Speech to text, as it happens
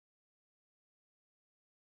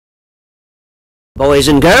Boys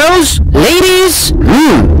and girls, ladies,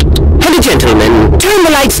 and gentlemen, turn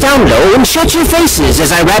the lights down low and shut your faces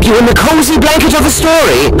as I wrap you in the cozy blanket of a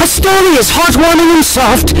story. A story as heartwarming and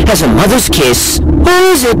soft as a mother's kiss. Or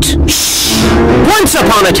is it? Shh! Once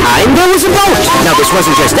upon a time, there was a boat. Now, this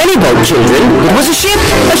wasn't just any boat, children. It was a ship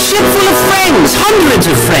full of friends, hundreds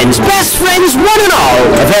of friends, best friends, one and all.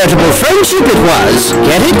 A veritable friendship it was.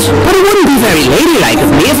 Get it? But it wouldn't be very ladylike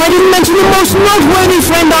of me if I didn't mention the most noteworthy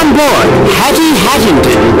friend on board, Hattie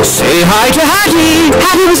Hattington. Say hi to Hattie!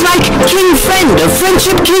 Hattie was like King Friend of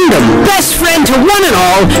Friendship Kingdom, best friend to one and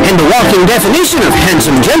all, and the walking definition of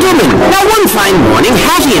handsome gentleman. Now, one fine morning,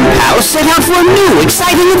 Hattie and pals set out for a new,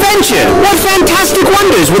 exciting adventure. What fantastic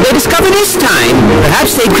wonders would they discover this time?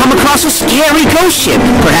 Perhaps they'd come across a scary ghost ship.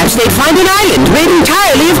 Perhaps they'd find an island made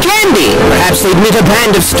entirely of candy. Perhaps they'd meet a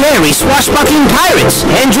band of scary, swashbuckling pirates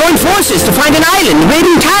and join forces to find an island made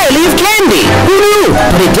entirely of candy. Who knew?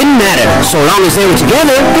 But it didn't matter. So long as they were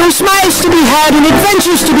together, there were smiles to be had and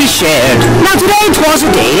adventures to be shared. Now today 'twas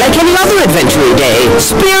a day like any other adventure day.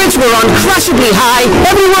 Spirits were uncrushably high,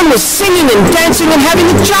 everyone was singing and dancing and having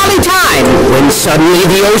a jolly time, when suddenly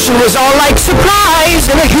the ocean was all like surprise,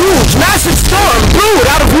 and a huge, massive storm brewed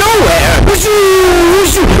out of nowhere.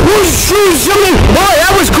 Boy,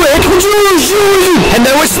 that was quick. And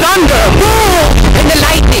there was thunder, boom, and the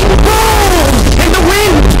lightning, boom, and the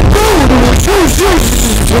wind, boom.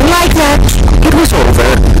 And like that, it was over.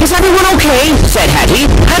 Is everyone okay? Said Hattie.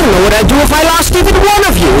 I don't know what I'd do if I lost even one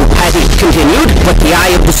of you, Hattie continued. But the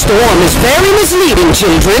eye of the storm is very misleading,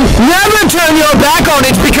 children. Never turn your back on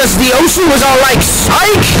it because the ocean was all like,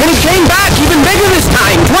 psych! And it came back even bigger this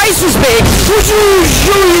time, twice as big.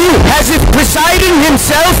 As if Poseidon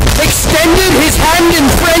himself extended his hand in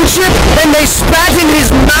friendship and they spat in his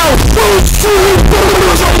mouth. Boy,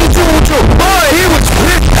 he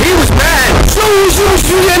was bad.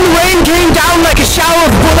 And the rain came down like a shower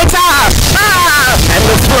of bullets. And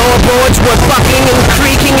the floorboards were bucking and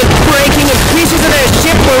creaking and breaking, and pieces of their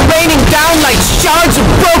ship were raining down like shards of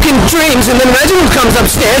broken dreams. And then Reginald comes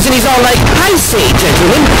upstairs and he's all like, I say,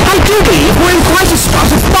 gentlemen, I do believe we're in quite a spot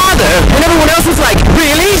of bother. And everyone else was like,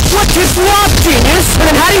 really? What tipped you off, genius? And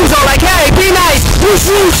then Hattie was all like, hey, be nice.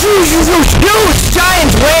 Huge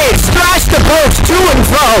giant waves thrashed the boat to and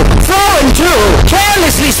fro and to,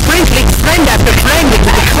 carelessly sprinkling friend after friend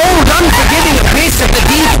into the cold, unforgiving abyss of the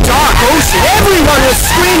deep, dark ocean. Everyone was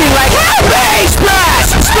screaming like, help me!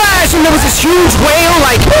 Splash! Splash! And there was this huge whale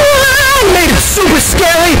like, made it super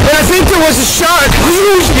scary, and I think there was a shark.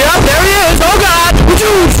 Yep, there he is. Oh God!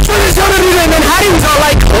 And then Hattie was all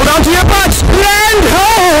like, hold on to your butts. Land ho!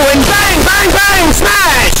 And bang, bang, bang!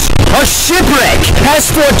 Smash! A shipwreck, as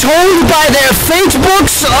foretold by their fate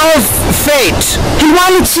books of fate. And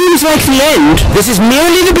while it seems like the end, this is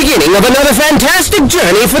merely the beginning of another fantastic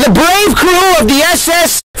journey for the brave crew of the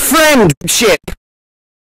SS Friendship.